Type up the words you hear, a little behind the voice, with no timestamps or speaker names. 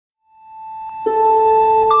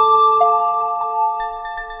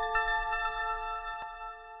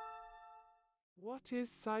What is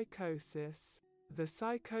psychosis? The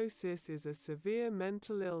psychosis is a severe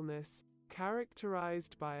mental illness,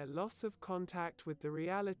 characterized by a loss of contact with the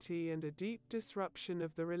reality and a deep disruption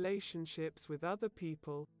of the relationships with other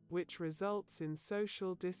people, which results in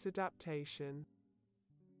social disadaptation.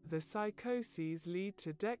 The psychoses lead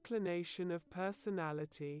to declination of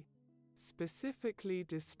personality, specifically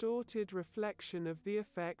distorted reflection of the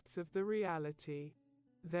effects of the reality.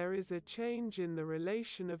 There is a change in the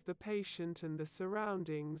relation of the patient and the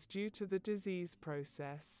surroundings due to the disease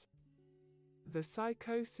process. The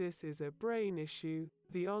psychosis is a brain issue.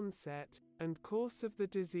 The onset and course of the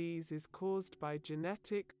disease is caused by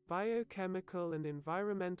genetic, biochemical and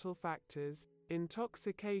environmental factors,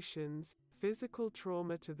 intoxications, physical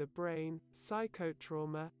trauma to the brain,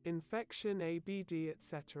 psychotrauma, infection, ABD,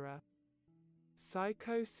 etc.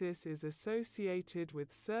 Psychosis is associated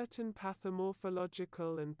with certain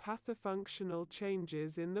pathomorphological and pathofunctional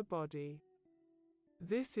changes in the body.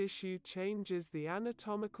 This issue changes the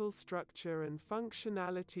anatomical structure and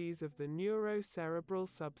functionalities of the neuro-cerebral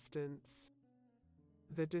substance.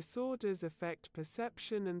 The disorders affect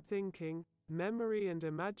perception and thinking, memory and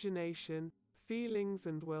imagination, feelings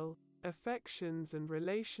and will, affections and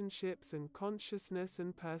relationships and consciousness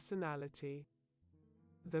and personality.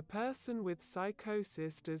 The person with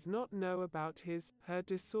psychosis does not know about his/her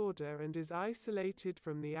disorder and is isolated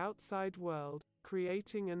from the outside world,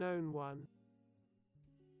 creating an own one.